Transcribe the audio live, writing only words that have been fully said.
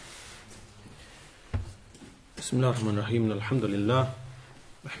بسم الله الرحمن الرحيم الحمد لله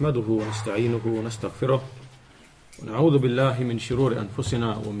نحمده ونستعينه ونستغفره ونعوذ بالله من شرور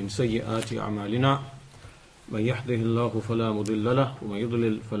أنفسنا ومن سيئات أعمالنا من يهده الله فلا مضل له ومن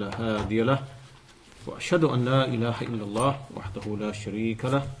يضلل فلا هادي له وأشهد أن لا إله إلا الله وحده لا شريك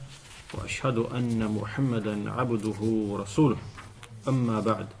له وأشهد أن محمدا عبده ورسوله أما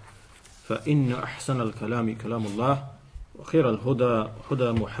بعد فإن أحسن الكلام كلام الله وخير الهدى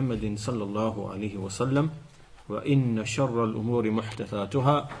هدى محمد صلى الله عليه وسلم وإن شر الأمور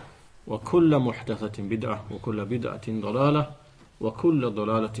محدثاتها وكل محدثة بدعة وكل بدعة ضلالة وكل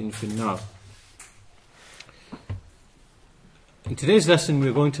ضلالة في النار. In today's lesson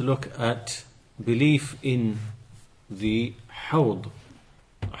we're going to look at belief in the Hawd.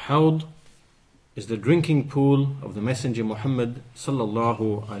 Hawd is the drinking pool of the Messenger Muhammad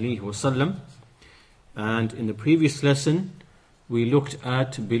sallallahu alaihi wasallam. And in the previous lesson we looked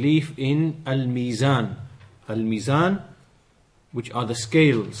at belief in Al-Mizan. Al-Mizan, which are the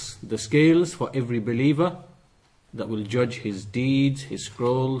scales for every believer that will judge his deeds, his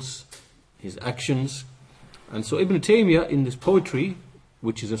scrolls, his actions. And so Ibn Taymiyyah, in this poetry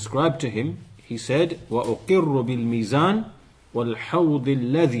which is ascribed to him, he said, وَأُقِرُّ بِالْمِيزَانِ وَالْحَوْضِ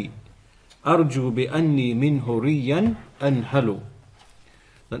الَّذِي أَرْجُو بِأَنِّي مِنْهُ رِيًّا أَنْهَلُ.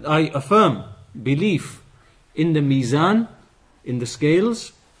 That I affirm belief in the Mizan, in the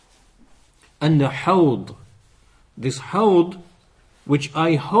scales, and the Hawd. This Hawd, which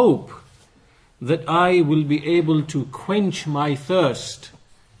I hope that I will be able to quench my thirst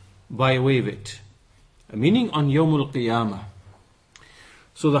by way of it. Meaning on Yawmul Qiyamah.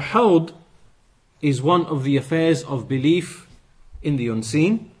 So the Hawd is one of the affairs of belief in the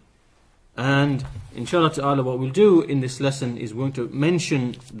unseen. And inshallah ta'ala, what we'll do in this lesson is we're going to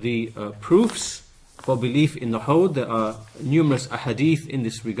mention the proofs for belief in the Hawd. There are numerous ahadith in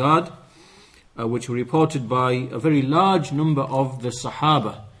this regard, which were reported by a very large number of the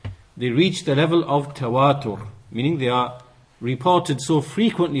Sahaba. They reach the level of tawatur, meaning they are reported so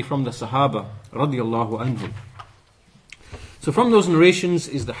frequently from the Sahaba radiyallahu anhum. So from those narrations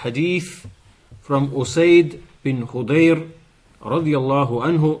is the hadith from Usayd bin Khudayr radiyallahu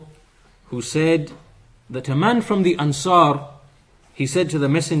anhu, who said that a man from the Ansar, he said to the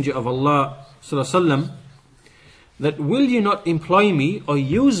Messenger of Allah sallallahu alaihi wasallam, that will you not employ me or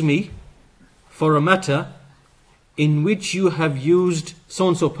use me for a matter in which you have used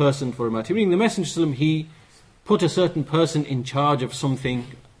so-and-so person for a matter. Meaning the Messenger sallallahu alaihi wasallam, he put a certain person in charge of something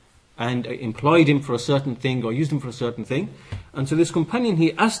and employed him for a certain thing or used him for a certain thing. And so this companion,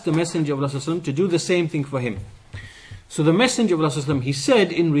 he asked the Messenger of Allah sallallahu alaihi wasallam to do the same thing for him. So the Messenger of Allah sallallahu alaihi wasallam, he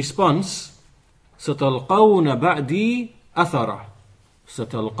said in response, سَتَلْقَوْنَ بَعْدِي أَثَرًا.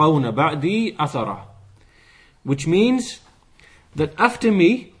 سَتَلْقَوْنَ بَعْدِي أَثَرًا. Which means that after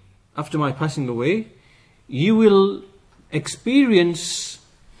my passing away, you will experience,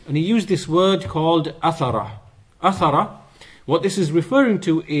 and he used this word called athara. Athara, what this is referring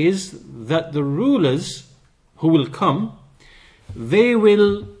to is that the rulers who will come, they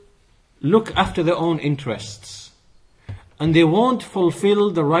will look after their own interests. And they won't fulfill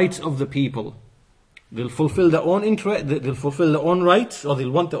the rights of the people. They'll fulfill their own interest, they'll fulfill their own rights, or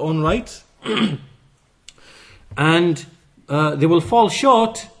they'll want their own rights. And they will fall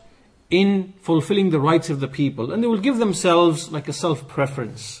short in fulfilling the rights of the people, and they will give themselves like a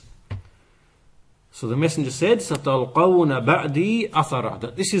self-preference. So the Messenger said, سَتَلْقَوْنَ بَعْدِي أَثَرًا,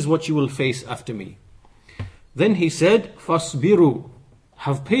 that this is what you will face after me. Then he said, فَاصْبِرُوا,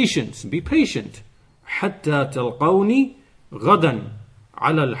 have patience, be patient, حَتَّى تَلْقَوْنِي غَدًا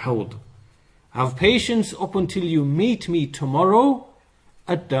عَلَى الْحَوْضِ, have patience up until you meet me tomorrow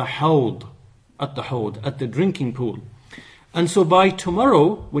at the Hawd, at the drinking pool. And so by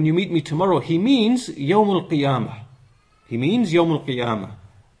tomorrow, when you meet me tomorrow, he means Yawmul Qiyamah. He means Yawmul Qiyamah.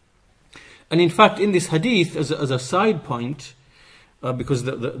 And in fact, in this hadith, as a side point, because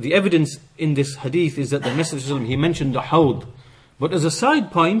the evidence in this hadith is that the Messenger, he mentioned the Hawd. But as a side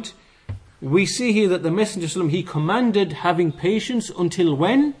point, we see here that the Messenger, he commanded having patience until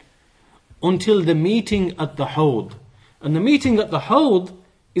when? Until the meeting at the Hawd. And the meeting at the Hawd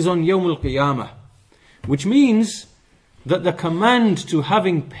is on Yawmul Qiyamah. Which means that the command to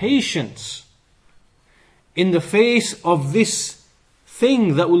having patience in the face of this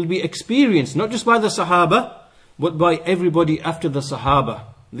thing that will be experienced, not just by the Sahaba, but by everybody after the Sahaba.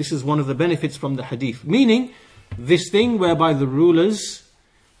 This is one of the benefits from the hadith. Meaning, this thing whereby the rulers,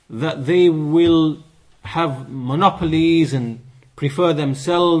 that they will have monopolies and prefer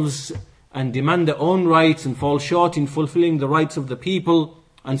themselves and demand their own rights and fall short in fulfilling the rights of the people,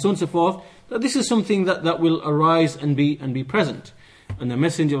 and so on and so forth, that this is something that will arise and be present. And the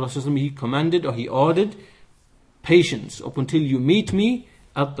Messenger of Allah, he commanded or he ordered patience up until you meet me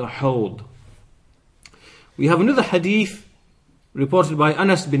at the Hawd. We have another hadith reported by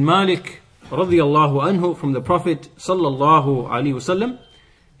Anas bin Malik radiyallahu anhu from the Prophet sallallahu alaihi wasallam.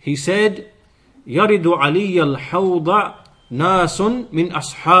 He said, يرد علي الحوض ناس من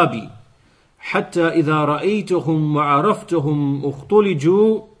أصحابي حتى إذا رأيتهم وعرفتهم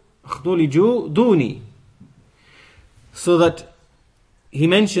اختلجوا دوني. So that he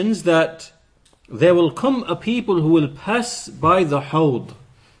mentions that there will come a people who will pass by the Hawd.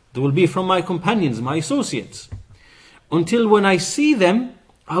 They will be from my companions, my associates. Until when I see them,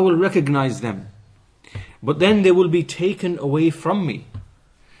 I will recognize them. But then they will be taken away from me.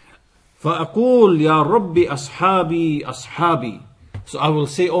 فَأَقُولْ يَا رَبِّ أَصْحَابِي أَصْحَابِي. So I will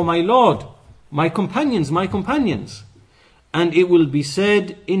say, oh my Lord, my companions, my companions. And it will be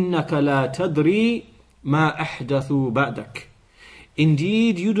said, إِنَّكَ لَا تَدْرِي مَا أَحْدَثُوا بَعْدَكَ.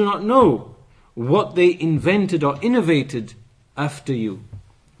 Indeed, you do not know what they invented or innovated after you.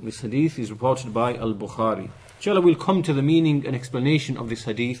 This hadith is reported by Al-Bukhari. Inshallah, we'll come to the meaning and explanation of this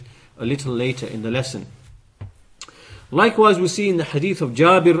hadith a little later in the lesson. Likewise, we see in the hadith of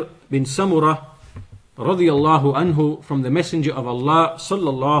Jabir bin Samurah radiyallahu anhu from the Messenger of Allah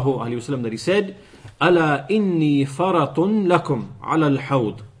sallallahu alayhi wasallam that he said, ألا إني فرط لكم على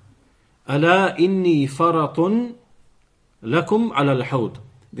الحوض. ألا إني فرط لكم على الحوض.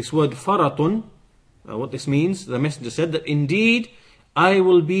 This word faratun, what this means, the Messenger said that indeed I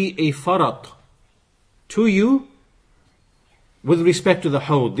will be a farat to you with respect to the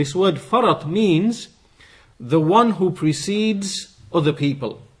Hawd. This word farat means the one who precedes other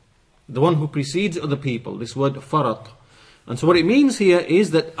people. The one who precedes other people. This word farat. And so what it means here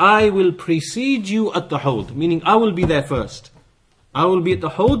is that I will precede you at the Hawd, meaning I will be there first. I will be at the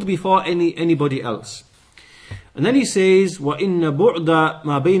Hawd before anybody else. And then he says, وَإِنَّ بُعْدَ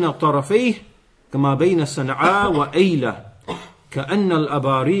مَا بَيْنَ طَرَفَيْهِ كَمَا بَيْنَ صَنْعَاءَ وَأَيْلَةَ كَأَنَّ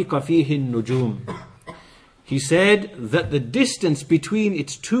الْأَبَارِيقَ فِيهِ النُّجُومِ. He said that the distance between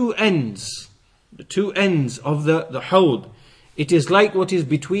its two ends, the two ends of the Hawd, it is like what is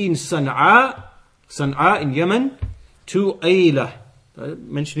between Sana'a in Yemen, to Ayla,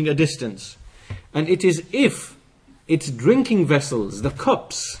 mentioning a distance. And it is if its drinking vessels, the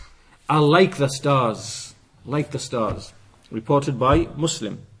cups, are like the stars. Like the stars. Reported by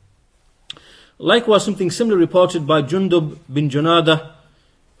Muslim. Likewise, something similar reported by Jundub bin Junada,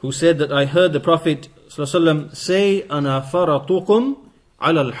 who said that I heard the Prophet ﷺ say, أَنَا فَرَطُكُمْ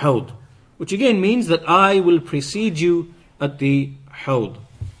عَلَى الْحَوْضِ, which again means that I will precede you at the Hawd.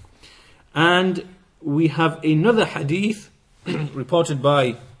 And we have another hadith reported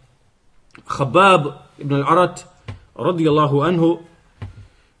by Khabbab ibn al-Arat radiyallahu anhu.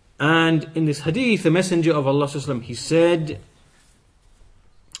 And in this hadith, the Messenger of Allah ﷺ, he said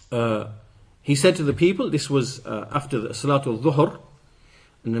to the people, this was after the Salatul Dhuhr,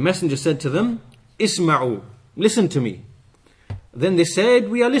 and the Messenger said to them, Isma'u, listen to me. Then they said,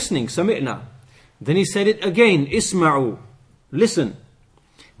 we are listening, Sami'na. Then he said it again, Isma'u, listen.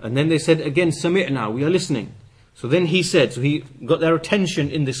 And then they said again, Sami'na, we are listening. So then he said, so he got their attention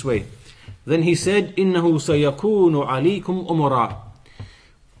in this way. Then he said, إِنَّهُ سَيَكُونُ عَلَيْكُمْ أُمَرَاء.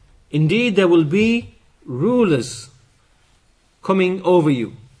 Indeed, there will be rulers coming over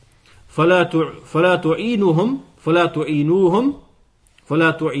you. فَلَا تُعِينُوهُمْ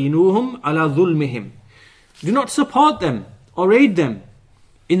عَلَى ظُلْمِهِمْ. Do not support them or aid them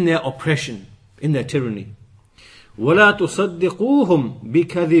in their oppression, in their tyranny. وَلَا تُصَدِّقُوهُمْ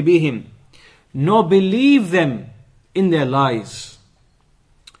بِكَذِبِهِمْ. Nor believe them in their lies.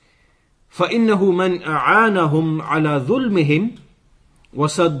 فَإِنَّهُ مَنْ أَعَانَهُمْ عَلَى ظُلْمِهِمْ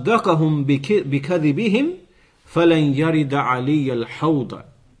وَصَدَّقَهُمْ بِكَذِبِهِمْ فَلَنْ يَرِدَ عَلِيَّ الْحَوْضَ.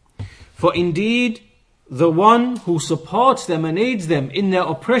 For indeed, the one who supports them and aids them in their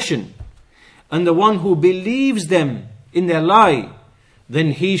oppression, and the one who believes them in their lie,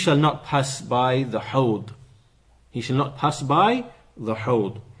 then he shall not pass by the Hawd. He shall not pass by the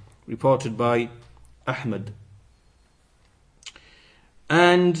Hawd. Reported by Ahmad.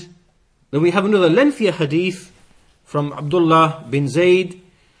 And then we have another lengthier hadith from Abdullah bin Zayd,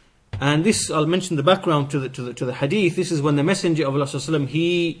 and this, I'll mention the background to the hadith. This is when the Messenger of Allah ﷺ,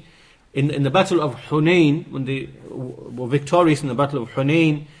 he in the battle of Hunayn, when they were victorious in the battle of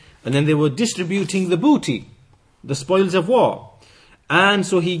Hunayn, and then they were distributing the booty, the spoils of war, and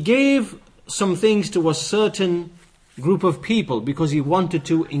so he gave some things to a certain group of people because he wanted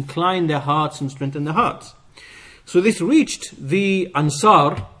to incline their hearts and strengthen their hearts. So this reached the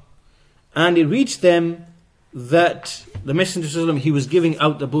Ansar, and it reached them that the Messenger ﷺ, he was giving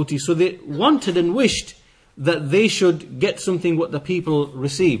out the booty. So they wanted and wished that they should get something what the people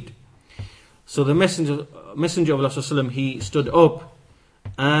received. So the Messenger Messenger of Allah sallallahu alaihi wasallam, he stood up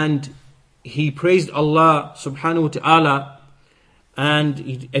and he praised Allah subhanahu wa ta'ala and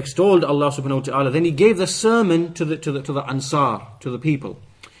he extolled Allah subhanahu wa ta'ala. Then he gave the sermon to the Ansar, to the people.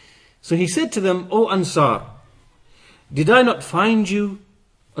 So he said to them, O Ansar, did I not find you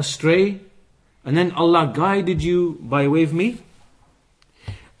astray? And then Allah guided you by way of me?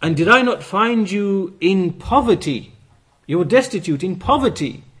 And did I not find you in poverty? You were destitute in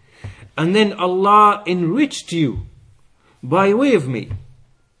poverty. And then Allah enriched you by way of me.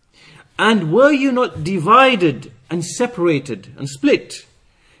 And were you not divided and separated and split?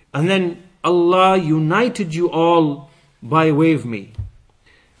 And then Allah united you all by way of me.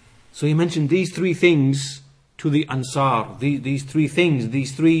 So he mentioned these three things to the Ansar. These three things,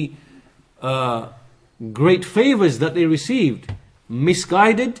 these three great favors that they received.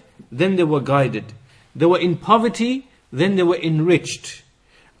 Misguided, then they were guided. They were in poverty, then they were enriched.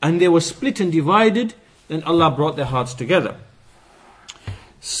 And they were split and divided, then Allah brought their hearts together.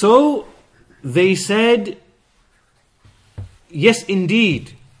 So they said, yes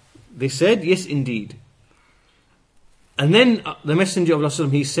indeed. They said, yes indeed. And then the Messenger of Allah,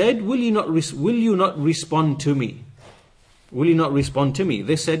 he said, will you not respond to me? Will you not respond to me?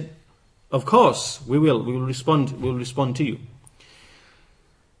 They said, of course, we will respond to you.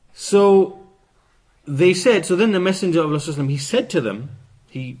 So they said, so then the Messenger of Allah, he said to them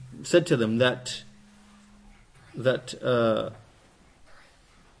that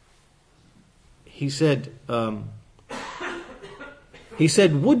he said,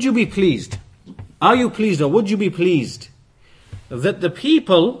 would you be pleased? Are you pleased, or would you be pleased that the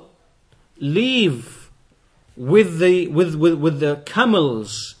people leave with the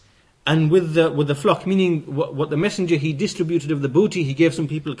camels and with the flock? Meaning, what the Messenger, he distributed of the booty, he gave some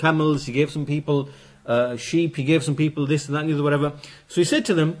people camels, he gave some people sheep, he gave some people this and that and the other, whatever. So he said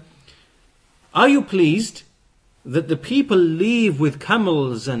to them, are you pleased that the people leave with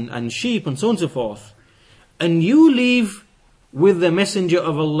camels and sheep and so on and so forth, and you leave with the Messenger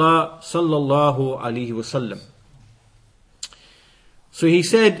of Allah sallallahu alaihi wasallam? So he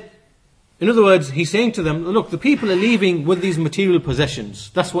said, in other words, he's saying to them, look, the people are leaving with these material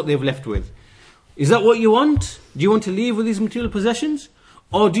possessions. That's what they've left with. Is that what you want? Do you want to leave with these material possessions?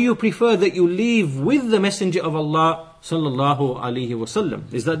 Or do you prefer that you leave with the Messenger of Allah sallallahu alaihi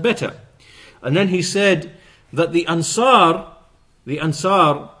wasallam? Is that better? And then he said that the Ansar,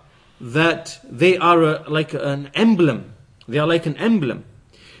 that they are like an emblem. They are like an emblem.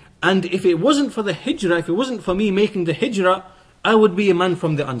 And if it wasn't for the hijrah, if it wasn't for me making the hijrah, I would be a man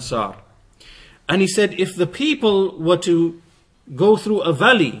from the Ansar. And he said, if the people were to go through a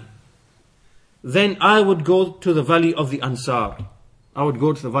valley, then I would go to the valley of the Ansar. I would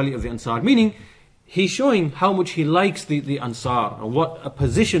go to the valley of the Ansar. Meaning, he's showing how much he likes the Ansar, and what a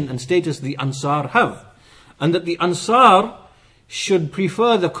position and status the Ansar have. And that the Ansar should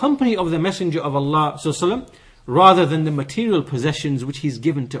prefer the company of the Messenger of Allah sallallahu alaihi wasallam rather than the material possessions which he's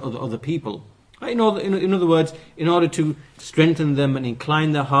given to other people. In other words, in order to strengthen them and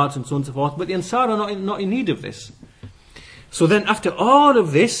incline their hearts and so on and so forth. But the Ansar are not in need of this. So then after all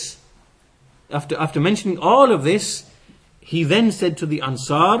of this, after mentioning all of this, he then said to the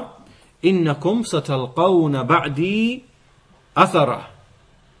Ansar, إِنَّكُمْ سَتَلْقَوْنَ بَعْدِي أَثَرًا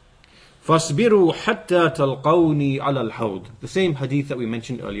فَاصْبِرُوا حَتَّى تَلْقَوْنِي عَلَى الْحَوْضِ. The same hadith that we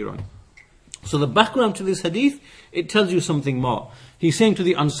mentioned earlier on. So the background to this hadith, it tells you something more. He's saying to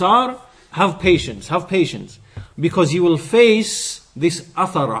the Ansar, have patience, because you will face this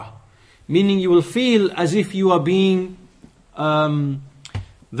athara, meaning you will feel as if you are being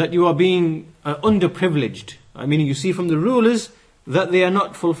underprivileged. I mean, you see from the rulers that they are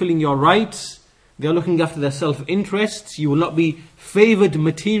not fulfilling your rights, they are looking after their self-interests, you will not be favored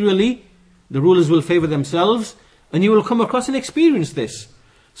materially, the rulers will favor themselves, and you will come across and experience this.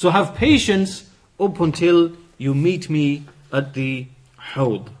 So have patience up until you meet me at the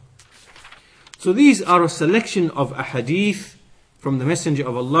Hawd. So these are a selection of a hadith from the Messenger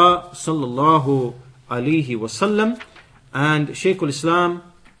of Allah sallallahu alaihi wasallam. And Shaykh al-Islam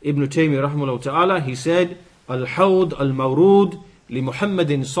Ibn Taymiyyah rahimahullah ta'ala, he said, Al-Hawd al-Mawrud li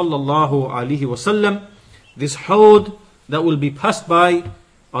Muhammadin sallallahu alaihi wasallam. This Hawd that will be passed by,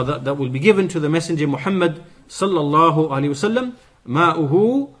 or that will be given to the Messenger Muhammad sallallahu alaihi wasallam,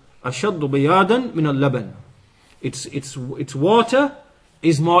 ma'uhu ashaddu bayadan min al-laban. Its water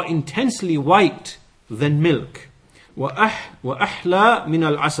is more intensely white than milk. وَأَحْلَى مِنَ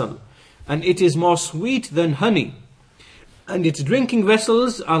الْعَسَلِ. And it is more sweet than honey. And its drinking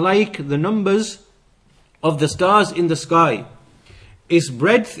vessels are like the numbers of the stars in the sky. Its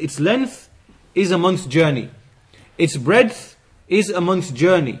breadth, its length is a month's journey. Its breadth is a month's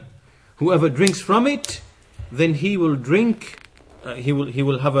journey. Whoever drinks from it then he will drink, he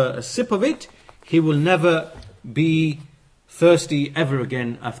will have a sip of it, he will never be thirsty ever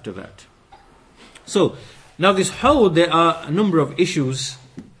again after that. So, now this Hawd, there are a number of issues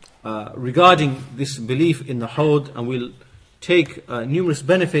regarding this belief in the Hawd, and we'll take numerous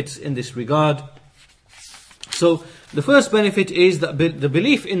benefits in this regard. So, the first benefit is that the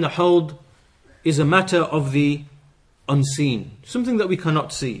belief in the Hawd is a matter of the unseen, something that we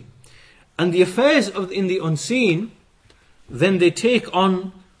cannot see. And the affairs in the unseen, then they take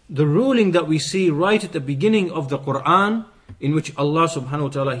on the ruling that we see right at the beginning of the Quran, in which Allah subhanahu wa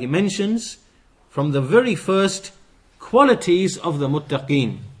ta'ala, He mentions from the very first qualities of the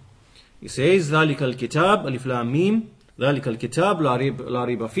muttaqeen. He says, ذَلِكَ الْكِتَابِ أَلِفْ لَامْ مِيمْ ذَلِكَ الْكِتَابِ لَا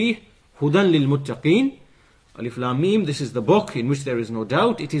رَيْبَ فِيهِ هُدًى لِلْمُتَّقِينَ. Alif Lam Mim, this is the book in which there is no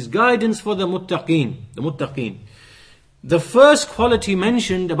doubt. It is guidance for the muttaqeen. The muttaqeen. The first quality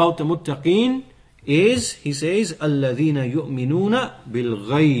mentioned about the muttaqeen is, he says, الَّذِينَ يُؤْمِنُونَ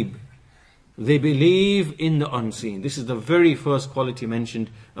بِالْغَيْبِ. They believe in the unseen. This is the very first quality mentioned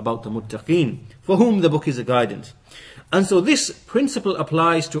about the muttaqeen, for whom the book is a guidance. And so this principle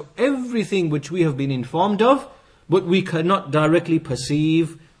applies to everything which we have been informed of, but we cannot directly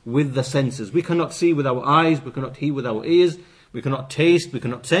perceive with the senses. We cannot see with our eyes, we cannot hear with our ears, we cannot taste, we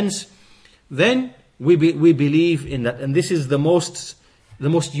cannot sense. Then we believe in that. And this is the most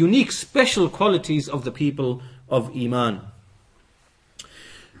unique, special qualities of the people of Iman.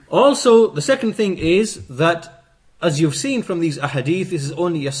 Also, the second thing is that, as you've seen from these ahadith, this is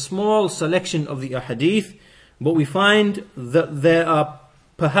only a small selection of the ahadith, but we find that there are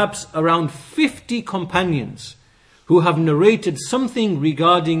perhaps around 50 companions who have narrated something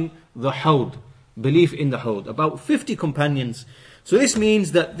regarding the Hawd, belief in the Hawd. About 50 companions. So this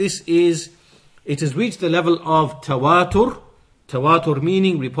means that it has reached the level of tawatur. Tawatur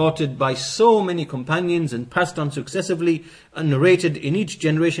meaning reported by so many companions and passed on successively and narrated in each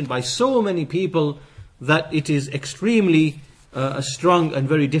generation by so many people that it is extremely strong and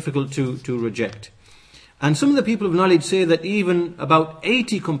very difficult to reject. And some of the people of knowledge say that even about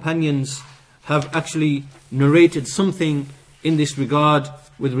 80 companions have actually narrated something in this regard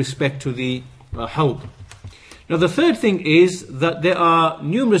with respect to the Hawd. Now the third thing is that there are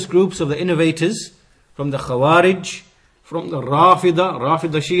numerous groups of the innovators, from the Khawarij, from the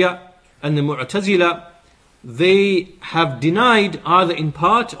Rafida Shia, and the Mu'tazila. They have denied, either in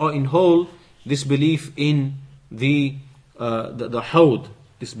part or in whole, this belief in the Hawd,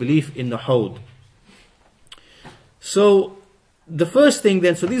 this belief in the Hawd. So the first thing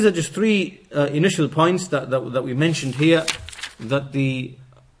then, so these are just three initial points that we mentioned here, that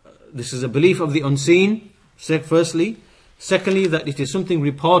this is a belief of the unseen, firstly. Secondly, that it is something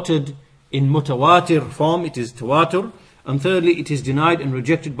reported in mutawatir form, it is tawatur. And thirdly, it is denied and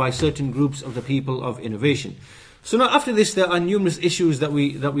rejected by certain groups of the people of innovation. So now after this, there are numerous issues that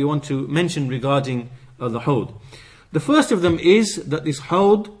we want to mention regarding the Hawd. The first of them is that this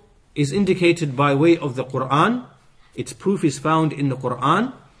Hawd is indicated by way of the Quran. Its proof is found in the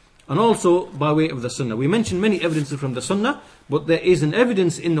Quran, and also by way of the Sunnah. We mentioned many evidences from the Sunnah, but there is an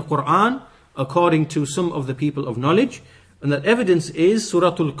evidence in the Quran according to some of the people of knowledge, and that evidence is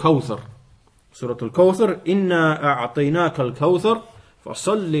Surah Al-Kawthar. Surah Al-Kawthar, إِنَّا أَعْطَيْنَاكَ الْكَوْثَرَ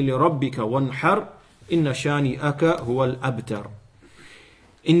فَصَلِّ لِرَبِّكَ وَانْحَرْ إِنَّ شَانِئَكَ هُوَ الْأَبْتَرُ.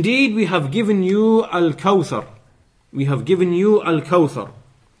 Indeed, we have given you Al-Kawthar. We have given you Al-Kawthar.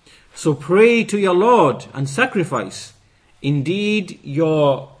 So pray to your Lord and sacrifice. Indeed,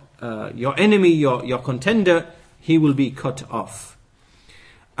 your enemy, your contender, he will be cut off.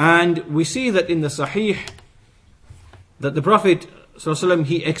 And we see that in the Sahih, that the Prophet ﷺ,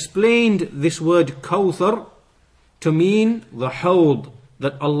 he explained this word Kawthar to mean the Hawd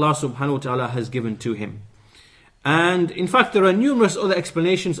that Allah subhanahu wa ta'ala has given to him. And in fact, there are numerous other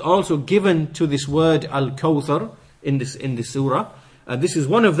explanations also given to this word Al-Kawthar in this surah. This is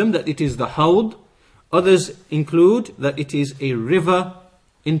one of them, that it is the Hawd. Others include that it is a river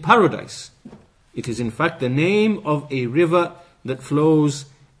in paradise. It is in fact the name of a river that flows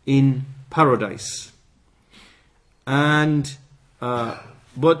in paradise. And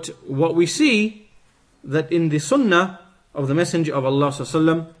but what we see, that in the Sunnah of the Messenger of Allah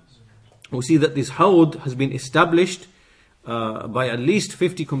ﷺ, we see that this Hawd has been established by at least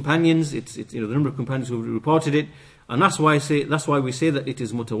 50 companions. It's the number of companions who have reported it. And that's why we say that it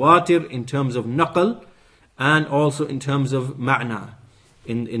is mutawatir in terms of naql, and also in terms of ma'na,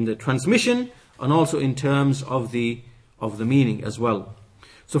 in the transmission, and also in terms of the meaning as well.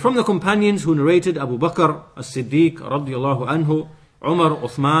 So from the companions who narrated, Abu Bakr as-Siddiq radiyallahu anhu, Umar,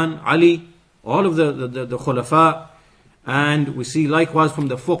 Uthman, Ali, all of the khulafa, And we see likewise from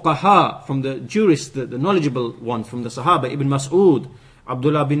the fuqaha, from the jurists, the knowledgeable ones, from the Sahaba, Ibn Mas'ud,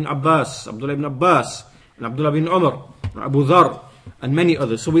 Abdullah ibn Abbas, and Abdullah bin Umar, and Abu Dhar, and many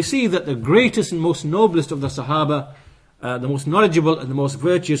others. So we see that the greatest and most noblest of the Sahaba, the most knowledgeable and the most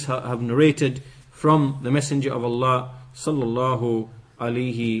virtuous have narrated from the Messenger of Allah sallallahu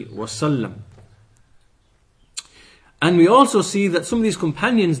alaihi wasallam. And we also see that some of these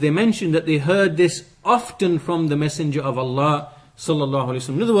companions, they mentioned that they heard this often from the Messenger of Allah sallallahu alaihi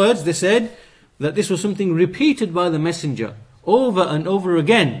wasallam. In other words, they said that this was something repeated by the Messenger over and over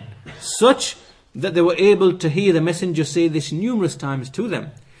again, such that they were able to hear the Messenger say this numerous times to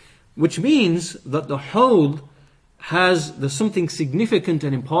them. Which means that the Hawd there's something significant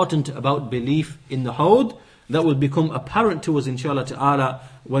and important about belief in the Hawd that will become apparent to us, inshallah ta'ala,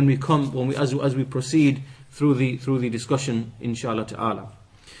 as we proceed through the discussion, inshallah ta'ala.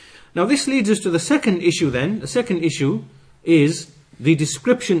 Now this leads us to the second issue then. The second issue is the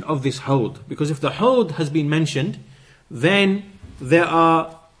description of this Hawd. Because if the Hawd has been mentioned, then there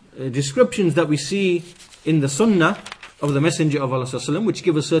are descriptions that we see in the Sunnah of the Messenger of Allah sallallahu alaihi wasallam, which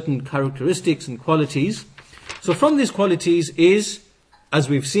give us certain characteristics and qualities. So from these qualities is, as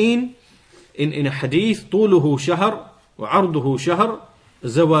we've seen in a hadith, طوله شهر وعرضه شهر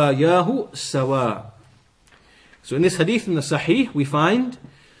زواياه سواء. So in this hadith in the Sahih, we find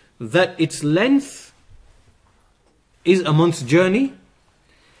that its length is a month's journey,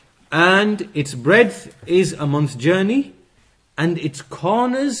 and its breadth is a month's journey, and its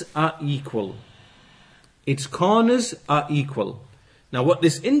corners are equal. Its corners are equal. Now what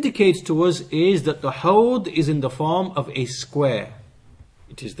this indicates to us is that the Hawd is in the form of a square.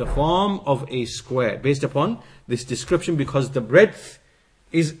 It is the form of a square, based upon this description, because the breadth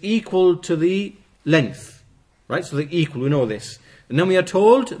is equal to the length. Right? So they're equal, we know this. And then we are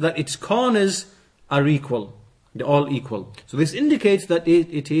told that its corners are equal. They're all equal. So this indicates that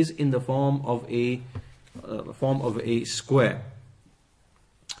it is in the form of a square.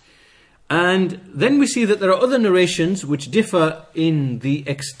 And then we see that there are other narrations which differ in the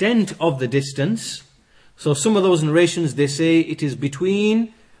extent of the distance. So some of those narrations, they say it is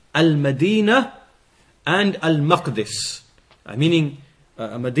between Al-Madinah and Al-Maqdis, meaning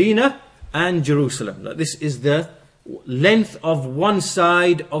Medina and Jerusalem. That this is the length of one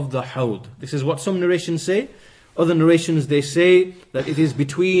side of the Hawd. This is what some narrations say. Other narrations, they say that it is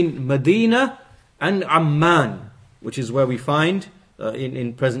between Medina and Amman, which is where we find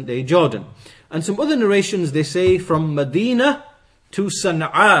in present day Jordan. And some other narrations, they say from Medina to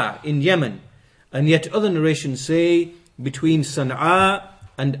Sana'a in Yemen. And yet other narrations say between Sana'a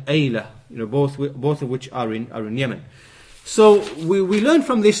and Ayla, both of which are in Yemen. So we learn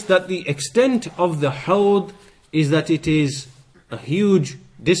from this that the extent of the Hawd is that it is a huge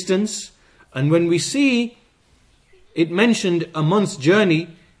distance. And when we see it mentioned a month's journey,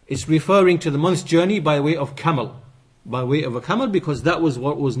 it's referring to the month's journey by way of camel. By way of a camel, because that was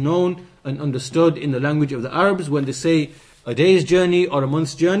what was known and understood in the language of the Arabs. When they say a day's journey or a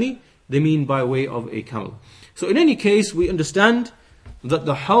month's journey, they mean by way of a camel. So in any case, we understand that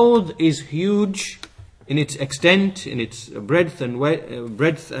the Hawd is huge in its extent, in its breadth and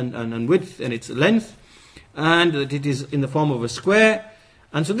width and its length, and that it is in the form of a square.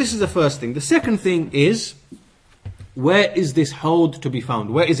 And so this is the first thing. The second thing is, where is this Hawd to be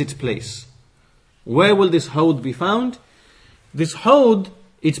found? Where is its place? Where will this Hawd be found? This Hawd,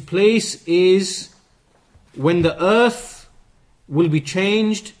 its place is when the earth will be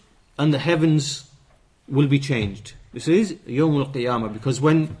changed and the heavens will be changed. This is Yawm al-Qiyamah, because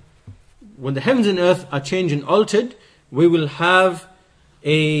when the heavens and earth are changed and altered, we will have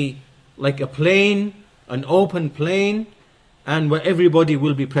like a plain, an open plain, and where everybody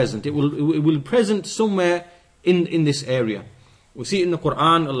will be present. It will be present somewhere in this area. We see in the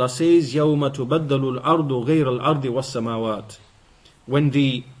Quran, Allah says, يَوْمَ تُبَدَّلُ الْأَرْضُ غَيْرَ الْأَرْضِ وَالسَّمَاوَاتِ. When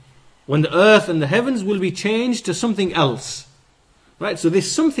the earth and the heavens will be changed to something else. Right? So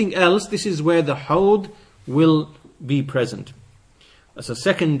this something else, this is where the Hawd will be present. That's a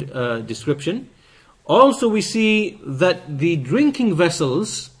second description. Also we see that the drinking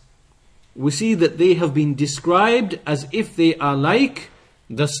vessels, we see that they have been described as if they are like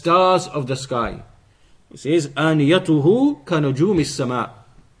the stars of the sky. It says, آنِيَتُهُ كَنُجُومِ السَّمَاءِ.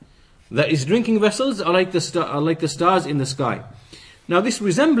 That his drinking vessels are like the stars in the sky. Now this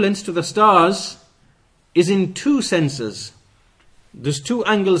resemblance to the stars is in two senses. There's two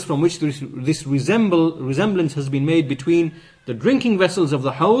angles from which this resemblance has been made between the drinking vessels of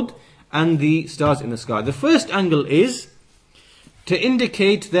the Hawd and the stars in the sky. The first angle is to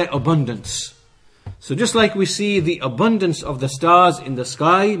indicate their abundance. So just like we see the abundance of the stars in the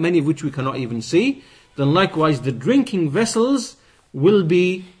sky, many of which we cannot even see, then likewise the drinking vessels will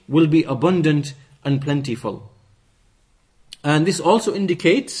be abundant and plentiful. And this also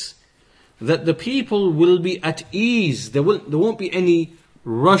indicates that the people will be at ease. There won't be any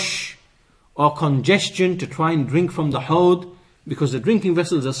rush or congestion to try and drink from the hawd, because the drinking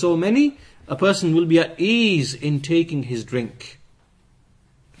vessels are so many, a person will be at ease in taking his drink.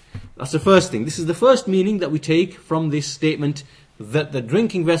 That's the first thing. This is the first meaning that we take from this statement, that the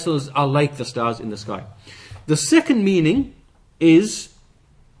drinking vessels are like the stars in the sky. The second meaning is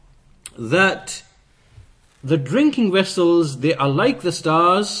that the drinking vessels, they are like the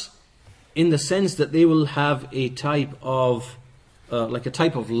stars in the sense that they will have a type of like a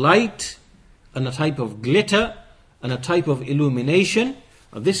type of light and a type of glitter and a type of illumination.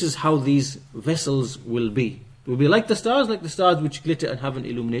 This is how these vessels will be. They will be like the stars which glitter and have an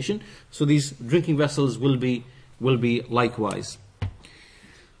illumination. So these drinking vessels will be likewise.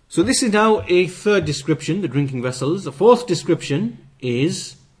 So this is now a third description, the drinking vessels. The fourth description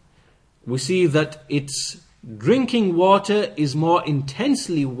is, we see that its drinking water is more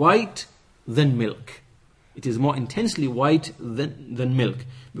intensely white than milk. It is more intensely white than milk.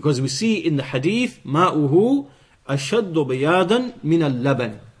 Because we see in the hadith, مَاؤُهُ أَشَدُّ بَيَادًا مِنَ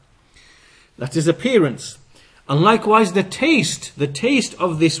اللَّبَنِ. That is appearance. And likewise the taste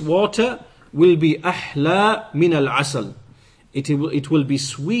of this water will be أَحْلَى مِنَ الْعَسَلِ. It will be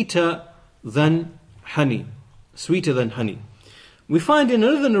sweeter than honey. Sweeter than honey. We find in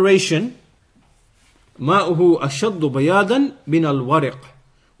another narration, مَاؤُهُ أَشَدُّ بَيَادًا مِنَ الْوَرِقِ,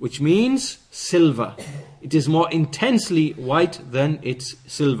 which means silver. It is more intensely white than its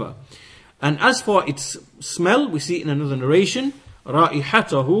silver. And as for its smell, we see in another narration,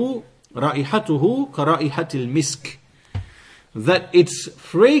 رَائِحَتُهُ كَرَائِحَةِ الْمِسْكِ, that its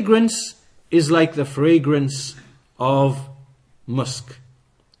fragrance is like the fragrance of musk.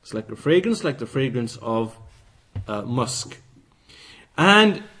 It's like the fragrance of musk.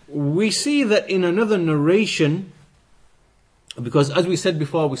 And we see that in another narration, because as we said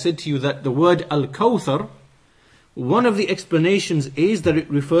before, we said to you that the word Al-Kawthar, one of the explanations is that it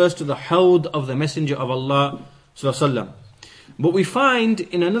refers to the hawd of the Messenger of Allah sallallahu alaihi wasallam. But we find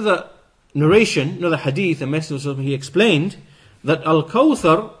in another narration, another hadith, the Messenger, he explained that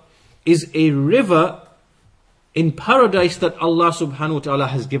Al-Kawthar is a river in paradise that Allah subhanahu wa ta'ala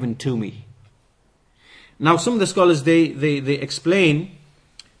has given to me. Now some of the scholars, they explain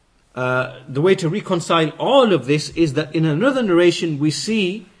the way to reconcile all of this is that in another narration we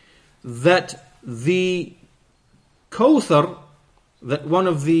see that the Kawthar, that one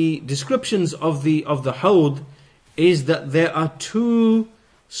of the descriptions of the hawd is that there are two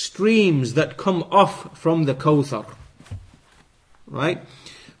streams that come off from the Kawthar. Right?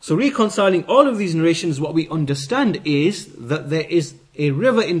 So reconciling all of these narrations, what we understand is that there is a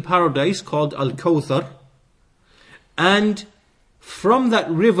river in paradise called Al-Kawthar, and from that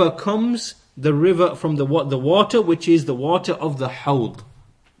river comes the river from the water, which is the water of the hawd.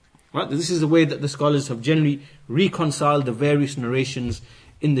 Right? This is the way that the scholars have generally reconciled the various narrations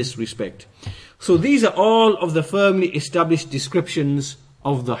in this respect. So these are all of the firmly established descriptions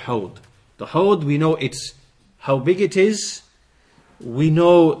of the hawd. The hawd, we know it's how big it is, we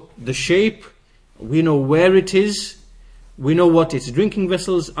know the shape, we know where it is, we know what its drinking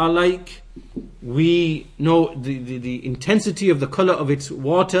vessels are like, we know the intensity of the color of its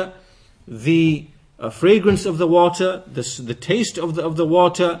water, the fragrance of the water, the taste of the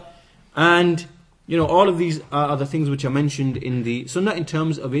water, and all of these are the things which are mentioned in the Sunnah in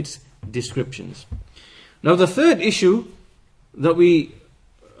terms of its descriptions. Now the third issue that we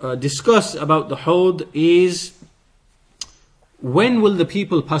discuss about the hawd is, when will the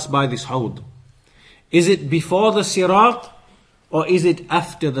people pass by this hawd? Is it before the sirat or is it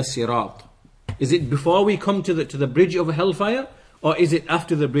after the sirat? Is it before we come to the bridge over hellfire, or is it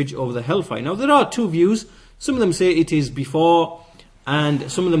after the bridge over the hellfire? Now there are two views. Some of them say it is before,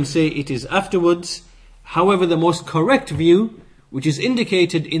 and some of them say it is afterwards. However, the most correct view, which is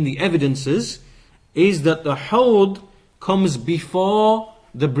indicated in the evidences, is that the hawd comes before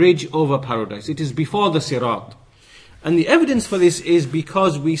the bridge over paradise. It is before the sirat. And the evidence for this is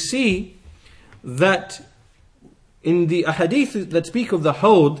because we see that in the ahadith that speak of the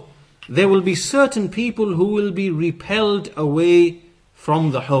hawd, there will be certain people who will be repelled away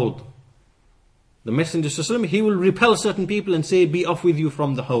from the hawd. The Messenger sallallahu alaihi wasallam, he will repel certain people and say, be off with you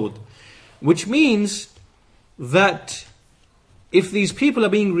from the hawd. Which means that if these people are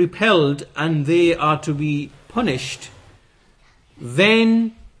being repelled and they are to be punished,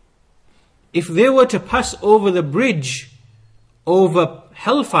 then if they were to pass over the bridge over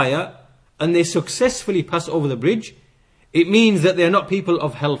hellfire and they successfully pass over the bridge, it means that they are not people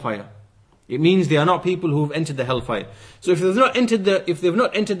of hellfire. It means they are not people who have entered the hellfire. So if they've not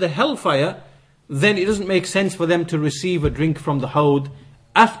entered the hellfire, then it doesn't make sense for them to receive a drink from the Hawd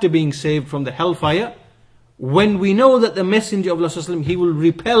after being saved from the hellfire, when we know that the Messenger of Allah sallallahu alaihi wasallam, he will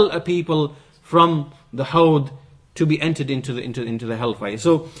repel a people from the Hawd to be entered into the hellfire.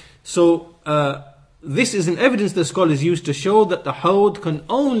 So this is an evidence the scholars use to show that the Hawd can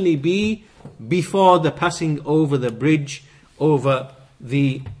only be before the passing over the bridge over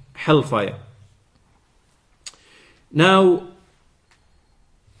the hellfire. Now,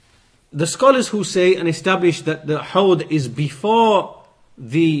 the scholars who say and establish that the Hawd is before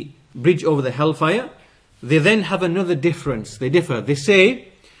the bridge over the hellfire, they then have another difference. They differ. They say,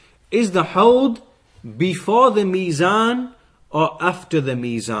 is the Hawd before the Mizan or after the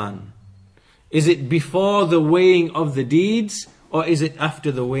Mizan? Is it before the weighing of the deeds or is it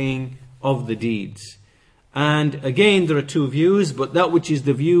after the weighing of the deeds? And again, there are two views, but that which is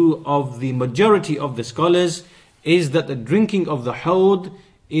the view of the majority of the scholars is that the drinking of the Hawd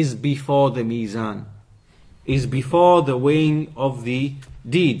is before the Mizan, is before the weighing of the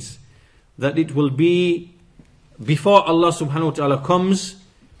deeds. That it will be before Allah subhanahu wa ta'ala comes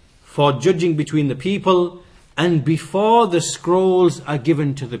for judging between the people and before the scrolls are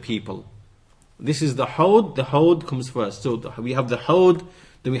given to the people. This is the Hawd. The Hawd comes first. So we have the Hawd,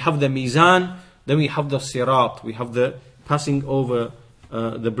 then we have the Mizan, then we have the Sirat. We have the passing over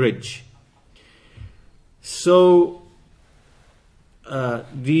the bridge. So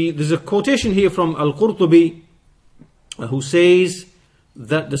there's a quotation here from Al-Qurtubi who says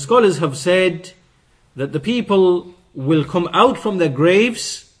that the scholars have said that the people will come out from their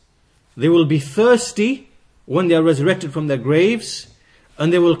graves, they will be thirsty when they are resurrected from their graves,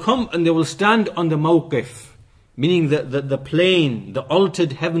 and they will come and they will stand on the mawqif, meaning the plane, the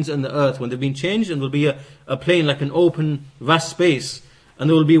altered heavens and the earth, when they've been changed, and there will be a plane like an open vast space, and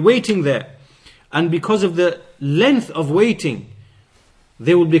they will be waiting there. And because of the length of waiting,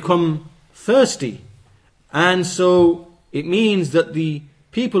 they will become thirsty. And so it means that the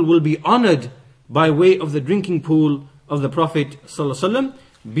people will be honored by way of the drinking pool of the Prophet ﷺ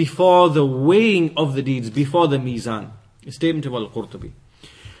before the weighing of the deeds, before the Mizan. A statement of Al-Qurtubi.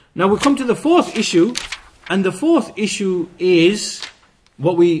 Now we come to the fourth issue, and the fourth issue is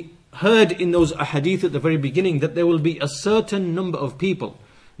what we heard in those ahadith at the very beginning, that there will be a certain number of people.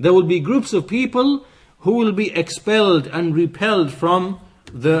 There will be groups of people who will be expelled and repelled from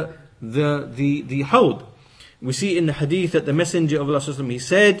the Hawd. We see in the hadith that the Messenger of Allah, he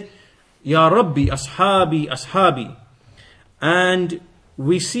said, Ya Rabbi, Ashabi, Ashabi. And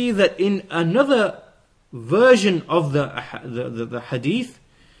we see that in another version of the hadith,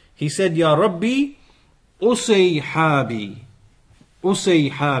 he said, Ya Rabbi, Usayhabi,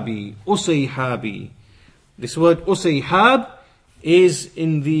 Usayhabi, Usayhabi. This word Usayhab is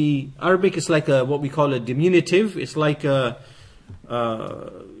in the Arabic, it's like what we call a diminutive. It's like like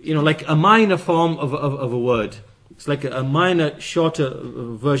a minor form of a word. It's like a minor, shorter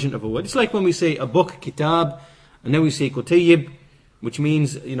version of a word. It's like when we say a book, kitab, and then we say kutayib, which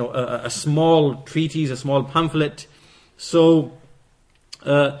means a small treatise, a small pamphlet. So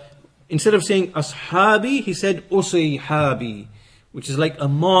instead of saying ashabi, he said usayhabi, which is like a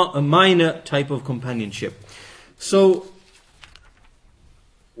minor type of companionship. So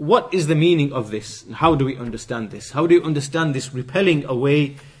what is the meaning of this? How do we understand this? How do you understand this repelling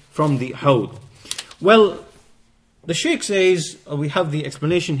away from the Hawd? Well, the Shaykh says, we have the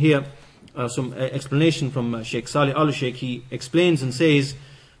explanation here, some explanation from Shaykh Salih al-Shaykh. He explains and says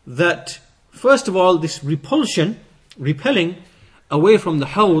that, first of all, this repelling away from the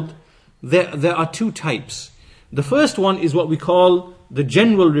Hawd, there are two types. The first one is what we call the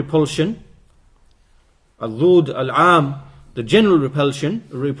general repulsion, al-dhud al-am, the general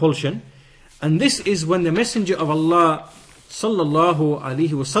repulsion, and this is when the Messenger of Allah sallallahu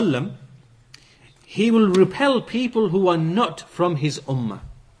alaihi wasallam, he will repel people who are not from his ummah,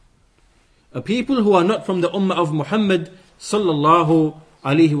 people who are not from the ummah of Muhammad sallallahu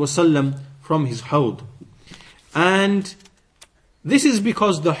alaihi wasallam from his Hawd. And this is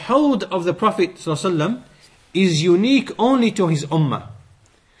because the Hawd of the Prophet sallallahu alaihi wasallam is unique only to his ummah.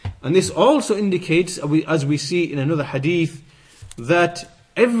 And this also indicates, as we see in another hadith, that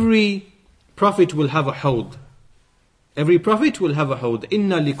every prophet will have a Hawd. Every prophet will have a Hawd.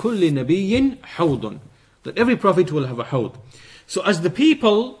 Inna likulli nabiyyin hawdun. That every prophet will have a Hawd. So as the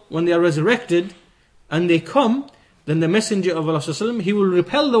people, when they are resurrected and they come, then the Messenger of Allah, he will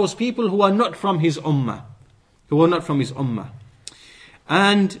repel those people who are not from his ummah. Who are not from his ummah.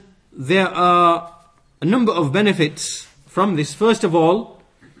 And there are a number of benefits from this. First of all,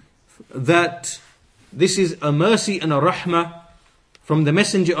 that this is a mercy and a rahmah from the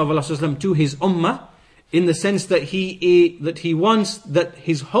Messenger of Allah ﷺ to his ummah, in the sense that he wants that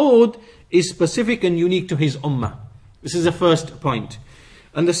his hawd is specific and unique to his ummah. This is the first point.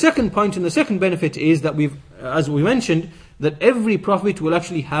 And the second point and the second benefit is that as we mentioned, that every prophet will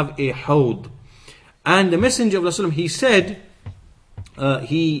actually have a hawd. And the Messenger of Allah, he said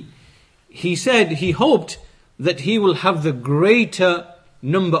he hoped that he will have the greater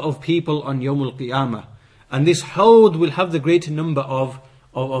number of people on Yawmul Qiyamah. And this hawd will have the greater number of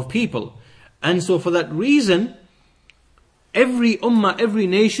people. And so for that reason, every ummah, every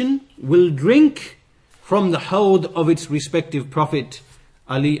nation will drink from the hawd of its respective prophet,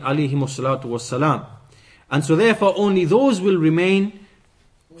 alayhi salatu wassalam. And so therefore only those will remain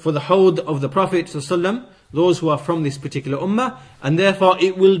for the hawd of the Prophet ﷺ, those who are from this particular ummah, and therefore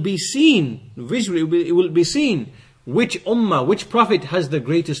it will be seen, visually it will be seen which ummah, which prophet has the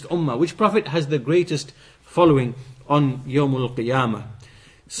greatest ummah, which prophet has the greatest following on Yawmul Qiyamah.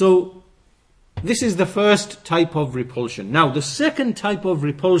 So this is the first type of repulsion. Now the second type of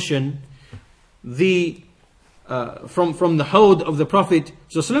repulsion, from the hawd of the Prophet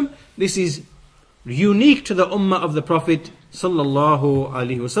ﷺ, this is unique to the ummah of the Prophet sallallahu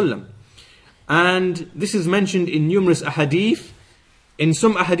alaihi wasallam. And this is mentioned in numerous ahadith. In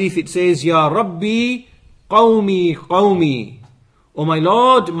some ahadith it says, Ya Rabbi qawmi qawmi, O my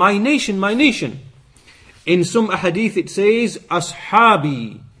Lord, my nation, my nation. In some ahadith it says,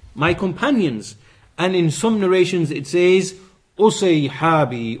 Ashabi, my companions. And in some narrations it says,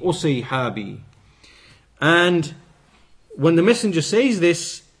 Usayhabi, Usayhabi. And when the messenger says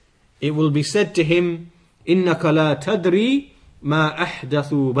this, it will be said to him, إِنَّكَ لَا تَدْرِي مَا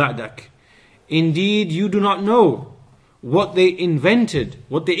أَحْدَثُوا بَعْدَكَ. Indeed, you do not know what they invented,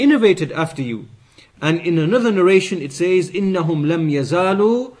 what they innovated after you. And in another narration it says, إِنَّهُمْ لَمْ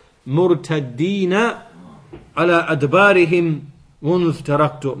يَزَالُوا مُرْتَدِّينَ عَلَى أَدْبَارِهِمْ مُنْذْ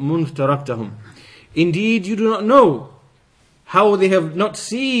تَرَكْتَهُمْ. Indeed, you do not know how they have not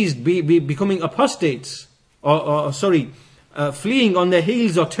ceased becoming apostates, fleeing on their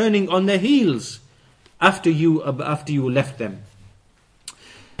heels or turning on their heels after you left them.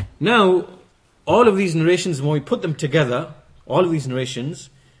 Now, all of these narrations, when we put them together, all of these narrations,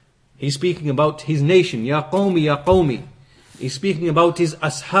 he's speaking about his nation, Ya Qawmi, Ya Qawmi. He's speaking about his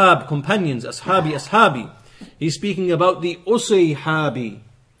ashab, companions, ashabi, ashabi. He's speaking about the usayhabi.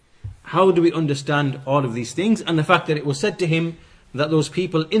 How do we understand all of these things? And the fact that it was said to him that those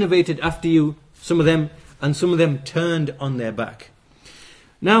people innovated after you, some of them, and some of them turned on their back.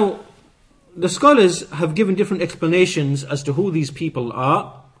 Now, the scholars have given different explanations as to who these people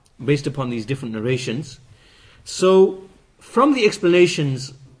are, based upon these different narrations. So, from the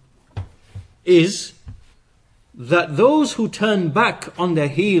explanations is that those who turn back on their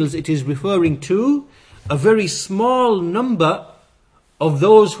heels, it is referring to a very small number of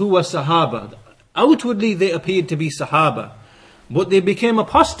those who were Sahaba. Outwardly they appeared to be Sahaba, but they became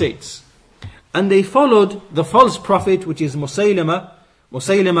apostates. And they followed the false prophet, which is Musaylama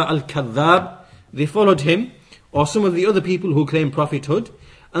al-Kadhab. They followed him, or some of the other people who claim prophethood.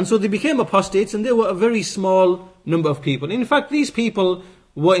 And so they became apostates, and they were a very small number of people. In fact, these people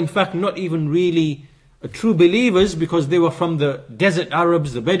were in fact not even really true believers, because they were from the desert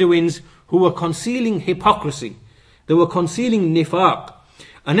Arabs, the Bedouins, who were concealing hypocrisy. They were concealing nifaq.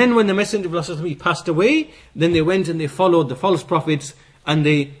 And then when the Messenger of Allah passed away, then they went and they followed the false prophets, and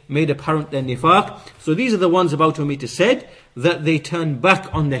they made apparent their nifaq. So these are the ones about whom it is said that they turn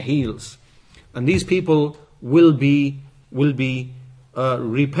back on their heels. And these people will be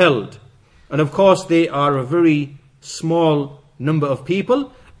repelled. And of course they are a very small number of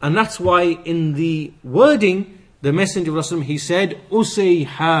people. And that's why in the wording, the Messenger of Allah, he said,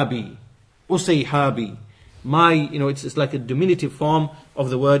 Usayhabi, Usayhabi. It's like a diminutive form of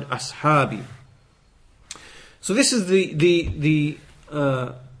the word ashabi. So this is the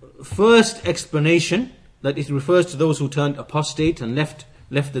first explanation, that it refers to those who turned apostate and left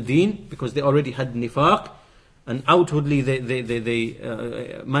the deen because they already had nifaq, and outwardly they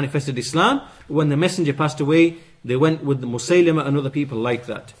manifested Islam. When the messenger passed away, they went with the Musaylima and other people like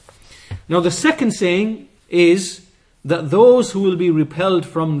that. Now the second saying is that those who will be repelled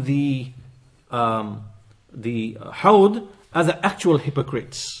from the hawd are the actual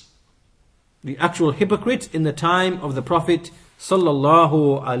hypocrites. The actual hypocrites in the time of the Prophet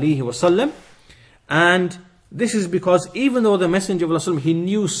sallallahu alaihi wasallam. And this is because even though the Messenger of Allah, he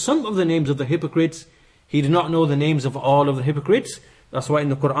knew some of the names of the hypocrites, he did not know the names of all of the hypocrites. That's why in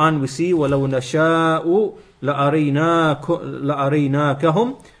the Quran we see وَلَوْ نَشَاءُ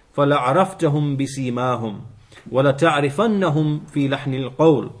لَأَرَيْنَاكَهُمْ فَلَعَرَفْتَهُمْ بِسِيمَاهُمْ وَلَتَعْرِفَنَّهُمْ فِي لَحْنِ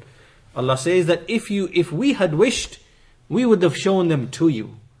الْقَوْلِ. Allah says that if we had wished, we would have shown them to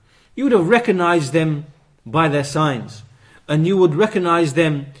you. You would have recognized them by their signs, and you would recognize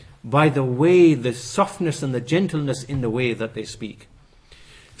them by the way, the softness and the gentleness in the way that they speak.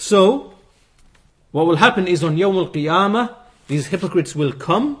 So, what will happen is on Yawm al-Qiyamah, these hypocrites will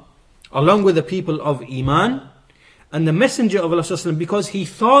come along with the people of Iman, and the Messenger of Allah, because he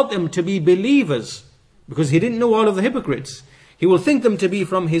thought them to be believers, because he didn't know all of the hypocrites, he will think them to be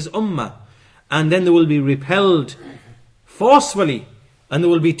from his ummah, and then they will be repelled forcefully, and they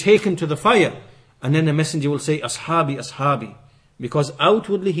will be taken to the fire. And then the Messenger will say, Ashabi, Ashabi, because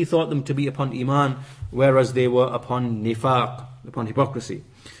outwardly he thought them to be upon Iman, whereas they were upon nifaq, upon hypocrisy.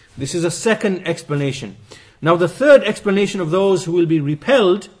 This is a second explanation. Now the third explanation of those who will be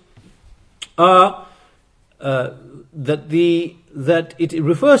repelled are that it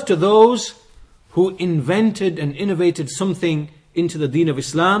refers to those who invented and innovated something into the deen of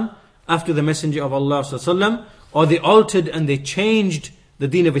Islam after the Messenger of Allah ﷺ, or they altered and they changed the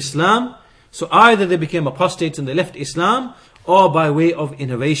deen of Islam. So either they became apostates and they left Islam, or by way of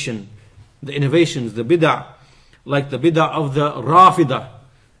innovation. The innovations, the bid'ah, like the bid'ah of the Rafidah,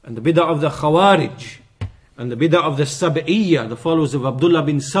 and the bid'ah of the Khawarij, and the bid'ah of the Sab'iyya, the followers of Abdullah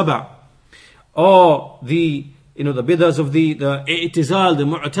bin Saba, or the bid'ahs of the I'tizal, the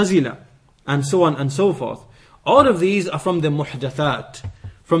Mu'tazila, and so on and so forth. All of these are from the muhdathat,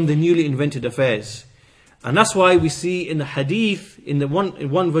 from the newly invented affairs. And that's why we see in the hadith, in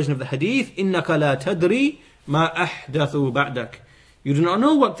one version of the hadith, إِنَّكَ لَا تَدْرِي مَا أَحْدَثُوا بَعْدَكَ. You do not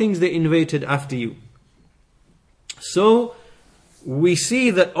know what things they innovated after you. So, we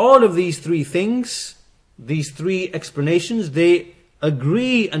see that all of these three things, these three explanations, they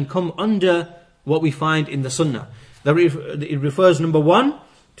agree and come under what we find in the Sunnah. It refers, number one,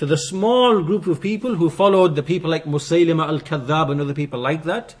 to the small group of people who followed the people like Musaylima al-Kadhdhab and other people like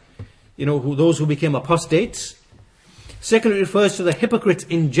that. Those who became apostates. Secondly, it refers to the hypocrites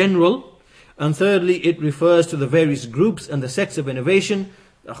in general. And thirdly, it refers to the various groups and the sects of innovation,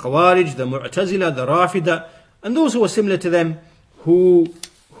 the Khawarij, the Mu'tazila, the Rafidah, and those who are similar to them, who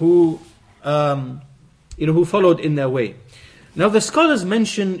followed in their way. Now the scholars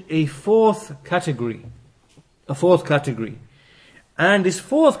mention a fourth category. And this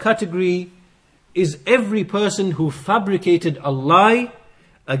fourth category is every person who fabricated a lie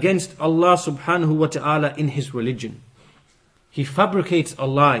against Allah subhanahu wa ta'ala in his religion. He fabricates a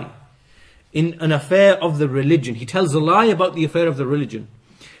lie in an affair of the religion. He tells a lie about the affair of the religion.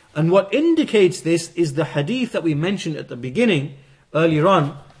 And what indicates this is the hadith that we mentioned at the beginning, earlier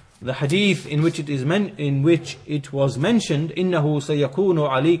on, the hadith in which it was mentioned, إِنَّهُ سَيَكُونُ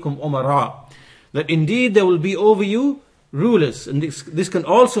عَلَيْكُمْ أُمَرَاء, that indeed there will be over you rulers. And this can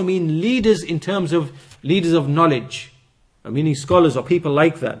also mean leaders in terms of leaders of knowledge, meaning scholars or people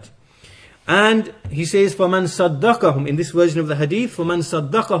like that. And he says, فَمَنْ صَدَّقَهُمْ, in this version of the hadith,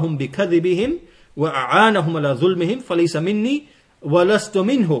 فَمَنْ صَدَّقَهُمْ بِكَذِبِهِمْ وَأَعَانَهُمْ عَلَى ظُلْمِهِمْ فَلَيْسَ مِنِّي وَلَسْتُ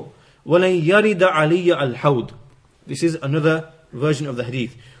مِنْهُ وَلَنْ يَرِدَ عَلِيَّ الْحَوْضِ. This is another version of the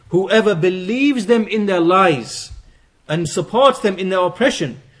hadith. Whoever believes them in their lies and supports them in their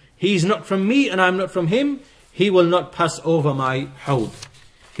oppression, he is not from me and I am not from him, he will not pass over my hawd.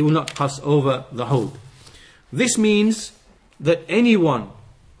 He will not pass over the hawd. This means that anyone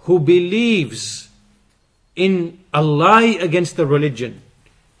who believes in a lie against the religion,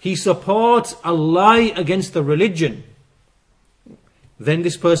 he supports a lie against the religion, then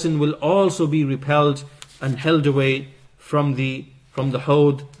this person will also be repelled and held away from the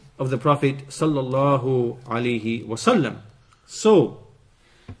hawd of the Prophet sallallahu alaihi wasallam. So,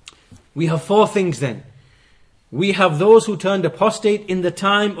 we have four things then. We have those who turned apostate in the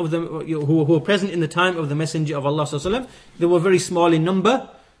time of who were present in the time of the Messenger of Allah sallallahu alaihi wasallam. They were very small in number.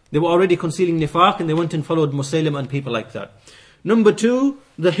 They were already concealing nifaq, and they went and followed Musaylim and people like that. Number two,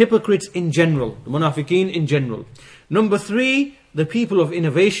 the hypocrites in general, the munafiqeen in general. Number three, the people of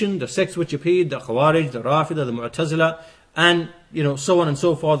innovation, the sects which appeared, the Khawarij, the Rafidah, the Mu'tazila, and so on and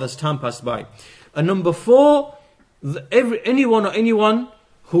so forth as time passed by. And number four, anyone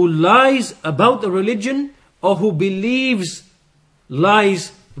who lies about the religion or who believes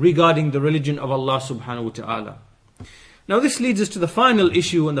lies regarding the religion of Allah subhanahu wa ta'ala. Now this leads us to the final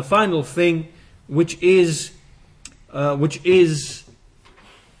issue and the final thing, which is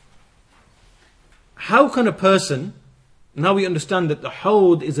how can a person, now we understand that the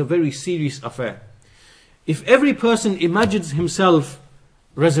hawd is a very serious affair. If every person imagines himself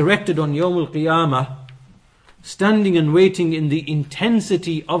resurrected on Yawm al-Qiyamah, standing and waiting in the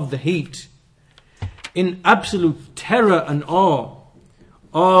intensity of the heat, in absolute terror and awe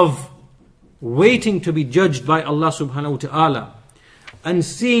of waiting to be judged by Allah subhanahu wa ta'ala, and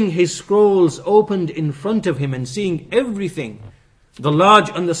seeing his scrolls opened in front of him and seeing everything, the large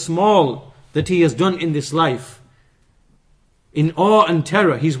and the small, that he has done in this life, in awe and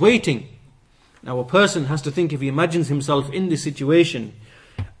terror, he's waiting. Now a person has to think, if he imagines himself in this situation,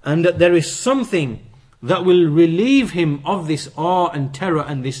 and that there is something that will relieve him of this awe and terror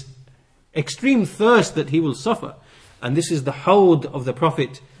and this extreme thirst that he will suffer, and this is the hawd of the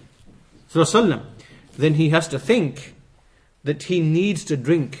Prophet ﷺ, then he has to think that he needs to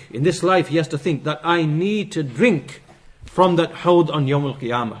drink. In this life he has to think that I need to drink from that hawd on Yawm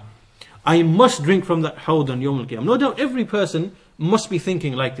al-Qiyamah. I must drink from that hawd on Yawm al-Qiyamah. No doubt every person must be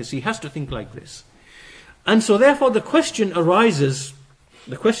thinking like this. He has to think like this. And so therefore the question arises,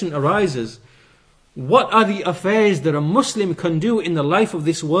 what are the affairs that a Muslim can do in the life of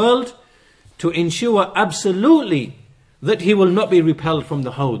this world to ensure absolutely that he will not be repelled from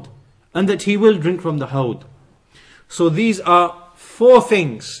the hawd and that he will drink from the hawd? So these are 4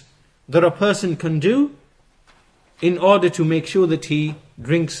 things that a person can do in order to make sure that he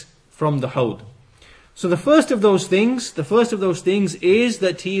drinks from the hawd. So the first of those things is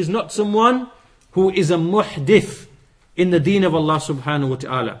that he is not someone who is a muhdith in the deen of Allah subhanahu wa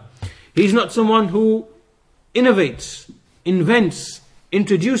ta'ala. He's not someone who innovates, invents,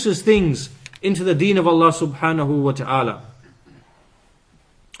 introduces things into the deen of Allah subhanahu wa ta'ala.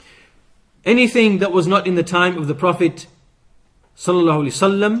 Anything that was not in the time of the Prophet sallallahu alaihi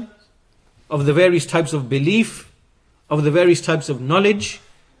wasallam, of the various types of belief, of the various types of knowledge,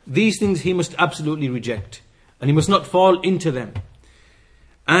 these things he must absolutely reject, and he must not fall into them.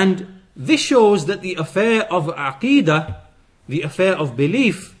 And this shows that the affair of aqeedah, the affair of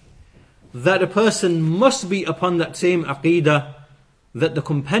belief, that a person must be upon that same aqeedah that the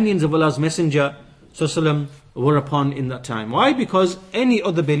companions of Allah's Messenger ﷺ were upon in that time. Why? Because any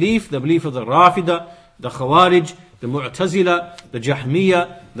other belief, the belief of the Rafidah, the Khawarij, the Mu'tazila, the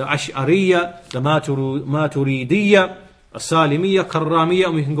Jahmiya, the Ash'ariya, the Maturidiyya, As-Salimiyya, Karramiyya,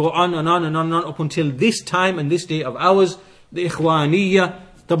 and we can go on and on and on and on up until this time and this day of ours, the Ikhwaniyya,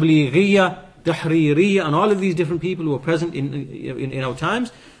 Tablighiyya, Tahririyya, and all of these different people who are present in our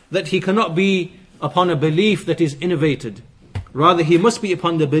times, that he cannot be upon a belief that is innovated. Rather, he must be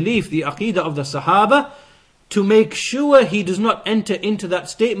upon the belief, the aqeedah of the Sahaba, to make sure he does not enter into that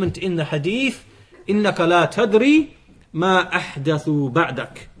statement in the hadith, إِنَّكَ لَا تَدْرِي مَا أَحْدَثُوا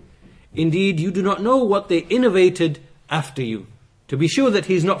بَعْدَكَ. Indeed, you do not know what they innovated after you. To be sure that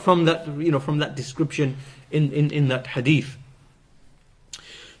he's not from that, from that description in that hadith.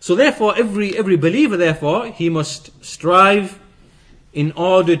 So therefore, every believer, therefore, he must strive in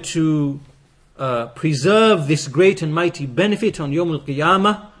order to preserve this great and mighty benefit on Yawm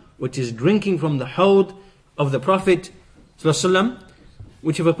al-Qiyamah, which is drinking from the hawd of the Prophet ﷺ,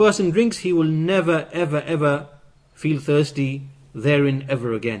 which if a person drinks, he will never ever feel thirsty therein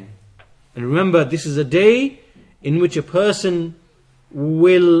ever again. And remember, this is a day in which a person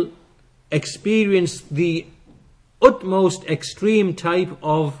will experience the utmost extreme type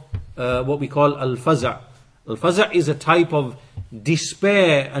of what we call al-faza'. Al-faza' is a type of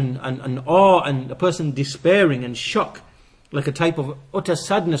despair and awe, and a person despairing and shock, like a type of utter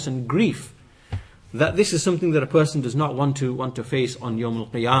sadness and grief. That this is something that a person does not want to face on Yawm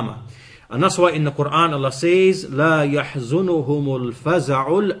al-Qiyamah. And that's why in the Quran Allah says, لا يحزنهم الفزع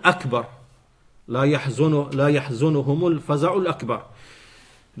الأكبر. لا يحزنهم الفزع الأكبر.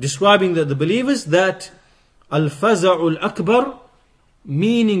 Describing the believers that al-faza'ul akbar,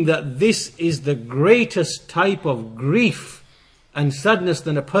 meaning that this is the greatest type of grief and sadness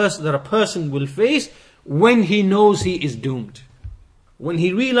that a person will face when he knows he is doomed. When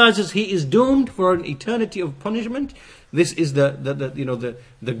he realizes he is doomed for an eternity of punishment, this is the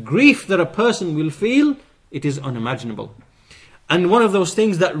grief that a person will feel. It is unimaginable. And one of those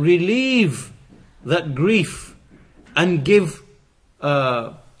things that relieve that grief and give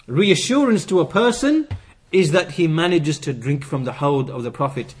reassurance to a person is that he manages to drink from the hawd of the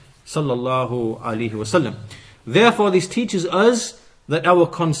Prophet sallallahu alaihi wasallam. Therefore, this teaches us that our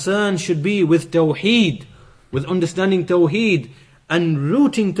concern should be with Tawheed, with understanding Tawheed and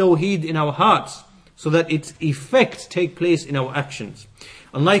rooting Tawheed in our hearts, so that its effects take place in our actions.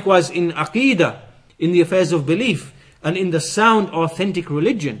 And likewise in Aqeedah, in the affairs of belief, and in the sound authentic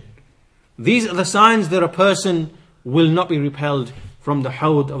religion, these are the signs that a person will not be repelled from the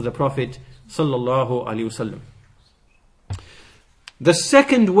hawd of the Prophet sallallahu alaihi wasallam. The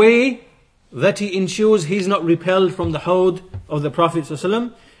second way that he ensures he's not repelled from the hawd of the Prophet sallallahu alaihi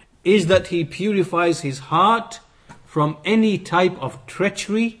wasallam is that he purifies his heart from any type of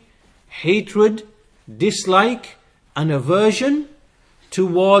treachery, hatred, dislike and aversion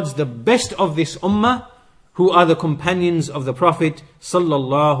towards the best of this ummah who are the companions of the Prophet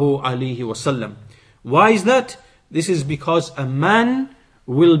sallallahu alaihi wasallam. Why is that? This is because a man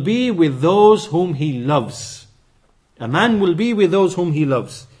will be with those whom he loves. A man will be with those whom he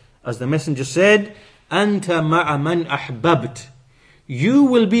loves. As the Messenger said, Anta ma'a man ahbabt. You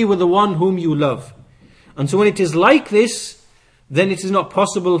will be with the one whom you love. And so when it is like this, then it is not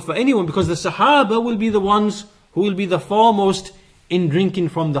possible for anyone, because the Sahaba will be the ones who will be the foremost in drinking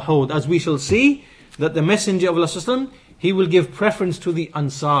from the Hawd. As we shall see, that the Messenger of Allah, he will give preference to the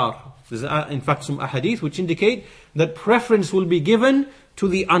Ansar. There's in fact some ahadith which indicate that preference will be given to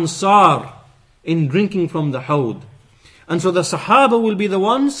the Ansar in drinking from the Hawd. And so the Sahaba will be the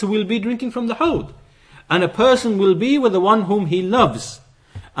ones who will be drinking from the Hawd. And a person will be with the one whom he loves.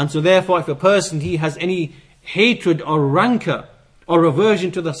 And so therefore, if a person, he has any hatred or rancor or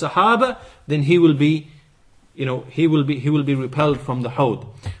aversion to the Sahaba, then he will be repelled from the Hawd.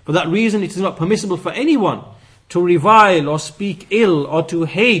 For that reason, it is not permissible for anyone to revile or speak ill or to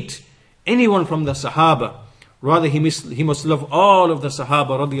hate anyone from the Sahaba. Rather, he must love all of the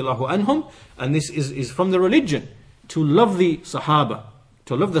Sahaba radiallahu anhum, and this is from the religion, to love the Sahaba,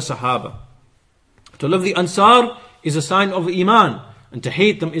 to love the Sahaba. To love the Ansar is a sign of Iman, and to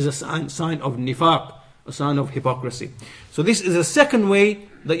hate them is a sign of nifaq, a sign of hypocrisy. So this is a second way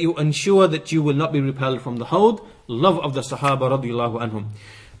that you ensure that you will not be repelled from the Hawd, love of the Sahaba radiallahu anhum.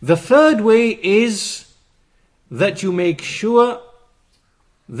 The third way is that you make sure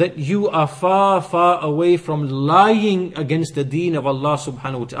that you are far, far away from lying against the deen of Allah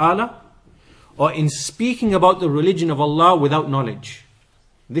subhanahu wa ta'ala, or in speaking about the religion of Allah without knowledge.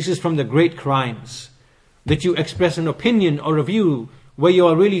 This is from the great crimes, that you express an opinion or a view where you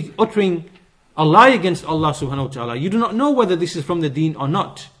are really uttering a lie against Allah subhanahu wa ta'ala. You do not know whether this is from the deen or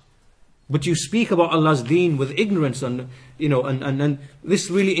not, but you speak about Allah's deen with ignorance, and this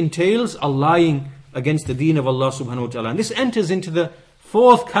really entails a lying against the deen of Allah subhanahu wa ta'ala. And this enters into the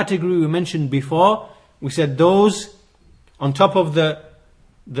fourth category we mentioned before. We said those on top of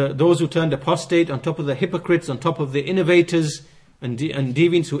those who turned apostate, on top of the hypocrites, on top of the innovators and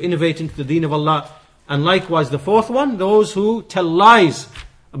deviants who innovate into the deen of Allah. And likewise the fourth one, those who tell lies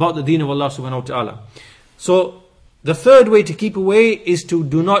about the deen of Allah subhanahu wa ta'ala. So the third way to keep away is to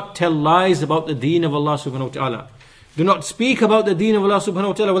do not tell lies about the deen of Allah subhanahu wa ta'ala. Do not speak about the deen of Allah subhanahu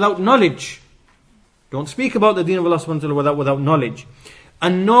wa ta'ala without knowledge. Don't speak about the deen of Allah subhanahu wa ta'ala without knowledge.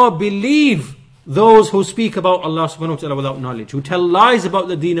 And nor believe those who speak about Allah subhanahu wa ta'ala without knowledge, who tell lies about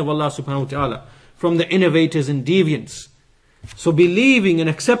the deen of Allah subhanahu wa ta'ala, from the innovators and deviants. So believing and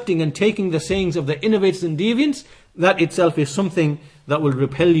accepting and taking the sayings of the innovators and deviants, that itself is something that will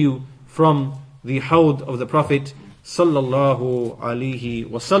repel you from the Hawd of the Prophet sallallahu alaihi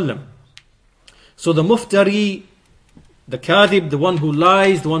wasallam. So the muftari, the kadhib, the one who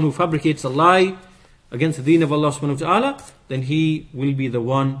lies, the one who fabricates a lie against the deen of Allah subhanahu wa ta'ala, then he will be the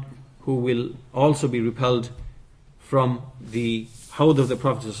one who will also be repelled from the Hawd of the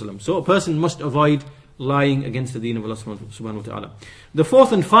Prophet sallallahu alaihi wasallam. So a person must avoid lying against the deen of Allah subhanahu wa ta'ala. The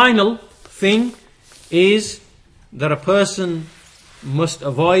fourth and final thing is that a person must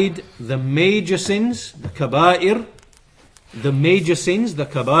avoid the major sins, the kaba'ir,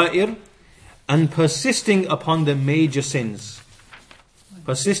 and persisting upon the major sins.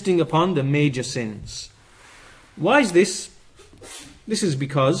 Persisting upon the major sins. Why is this? This is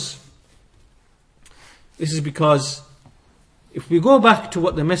because if we go back to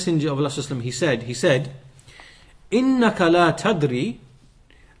what the Messenger of Allah he said, إِنَّكَ لَا تَدْرِي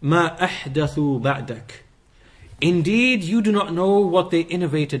مَا أَحْدَثُوا بَعْدَكَ. Indeed, you do not know what they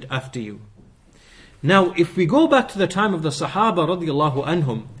innovated after you. Now, if we go back to the time of the Sahaba radiallahu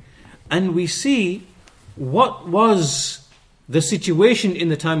anhum, and we see what was the situation in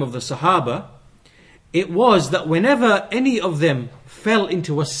the time of the Sahaba, it was that whenever any of them fell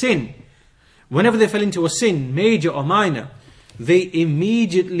into a sin, major or minor, they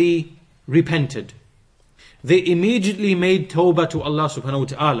immediately repented. They immediately made tawbah to Allah subhanahu wa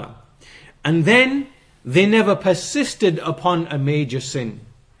ta'ala. And then they never persisted upon a major sin.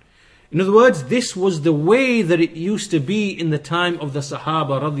 In other words, this was the way that it used to be in the time of the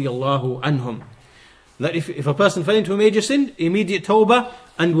Sahaba radiallahu anhum. That if a person fell into a major sin, immediate tawbah,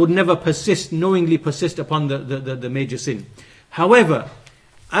 and would never knowingly persist upon the major sin. However,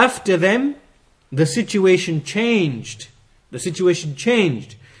 after them, the situation changed.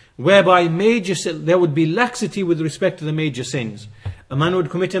 Whereby there would be laxity with respect to the major sins. A man would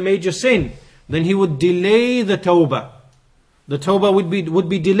commit a major sin, then he would delay the tawbah. The tawbah would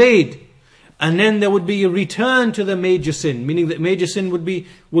be delayed, and then there would be a return to the major sin, meaning that major sin would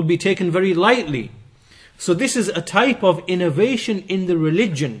be taken very lightly. So this is a type of innovation in the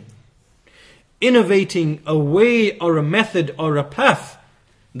religion. innovating a way or a method or a path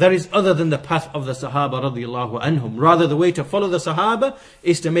that is other than the path of the Sahaba radiallahu anhum. Rather, the way to follow the Sahaba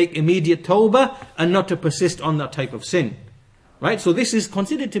is to make immediate tawbah and not to persist on that type of sin. Right? So this is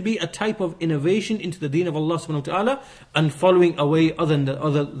considered to be a type of innovation into the deen of Allah subhanahu wa ta'ala and following a way other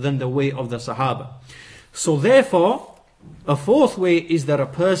than the way of the Sahaba. So therefore, a fourth way is that a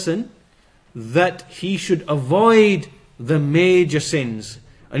person, that he should avoid the major sins.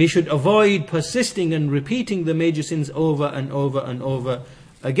 And he should avoid persisting and repeating the major sins over and over and over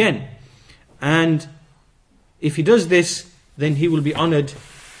again. And if he does this, then he will be honored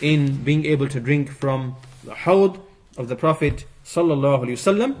in being able to drink from the hawd of the Prophet sallallahu alaihi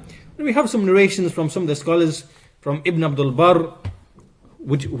wasallam. And we have some narrations from some of the scholars, from Ibn Abdul Barr,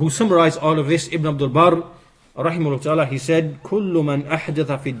 who summarize all of this. Ibn Abdul Barr rahimahullah ta'ala, he said, كل من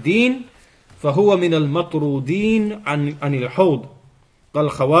أحدث في الدين فهو من المطرودين عن الحوض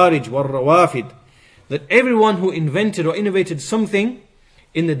كالخوارج والروافد. That everyone who invented or innovated something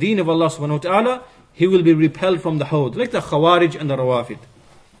in the deen of Allah subhanahu wa ta'ala, he will be repelled from the hawd, like the Khawarij and the Rawafid.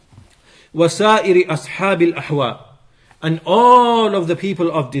 وَسَائِرِ أَصْحَابِ الْأَحْوَاءِ, and all of the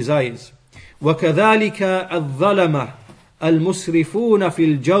people of desires. وَكَذَلِكَ الظَّلَمَةِ الْمُسْرِفُونَ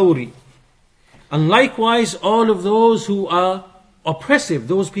فِي الْجَوْرِ, and likewise all of those who are oppressive,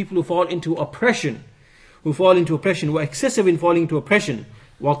 those people who fall into oppression, who are excessive in falling into oppression.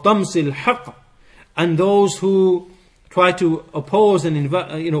 وَطَمْسِ الْحَقِّ, and those who try to oppose and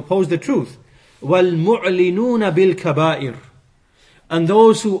oppose the truth. وَالْمُعْلِنُونَ بِالْكَبَائِرِ, and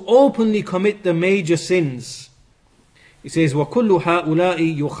those who openly commit the major sins. He says, وَكُلُّ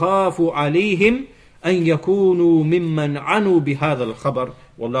هَؤُلَاءِ يُخَافُ عَلَيْهِمْ أَنْ يَكُونُوا مِمَّنْ عَنُوا بِهَذَا الْخَبَرِ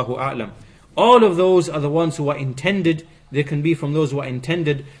وَاللَّهُ أَعْلَمُ. All of those are the ones who are intended, they can be from those who are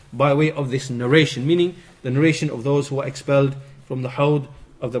intended by way of this narration, meaning the narration of those who are expelled from the hawd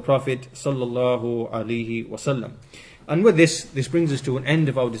of the Prophet sallallahu alaihi wasallam. And with this brings us to an end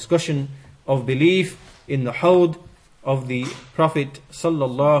of our discussion of belief in the hawd of the Prophet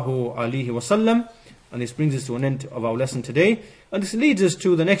sallallahu alaihi wasallam. And this brings us to an end of our lesson today. And this leads us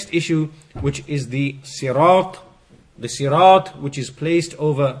to the next issue, which is the sirat. The sirat which is placed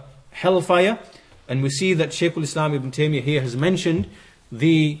over hellfire. And we see that Shaykhul Islam Ibn Taymiyyah here has mentioned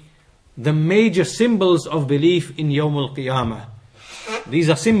the major symbols of belief in Yawm al-Qiyamah. These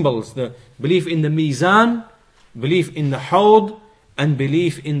are symbols: the belief in the Mizan, belief in the Hawd, and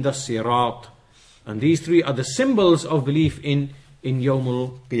belief in the Sirat. And these three are the symbols of belief in Yawm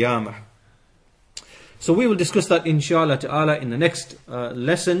al-Qiyamah. So we will discuss that inshallah ta'ala in the next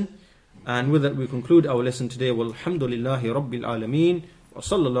lesson. And with that we conclude our lesson today. Walhamdulillahi Rabbil Alameen. Wa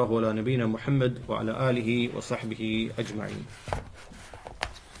sallallahu ala nabiyyina Muhammad wa ala alihi wa sahbihi ajma'in.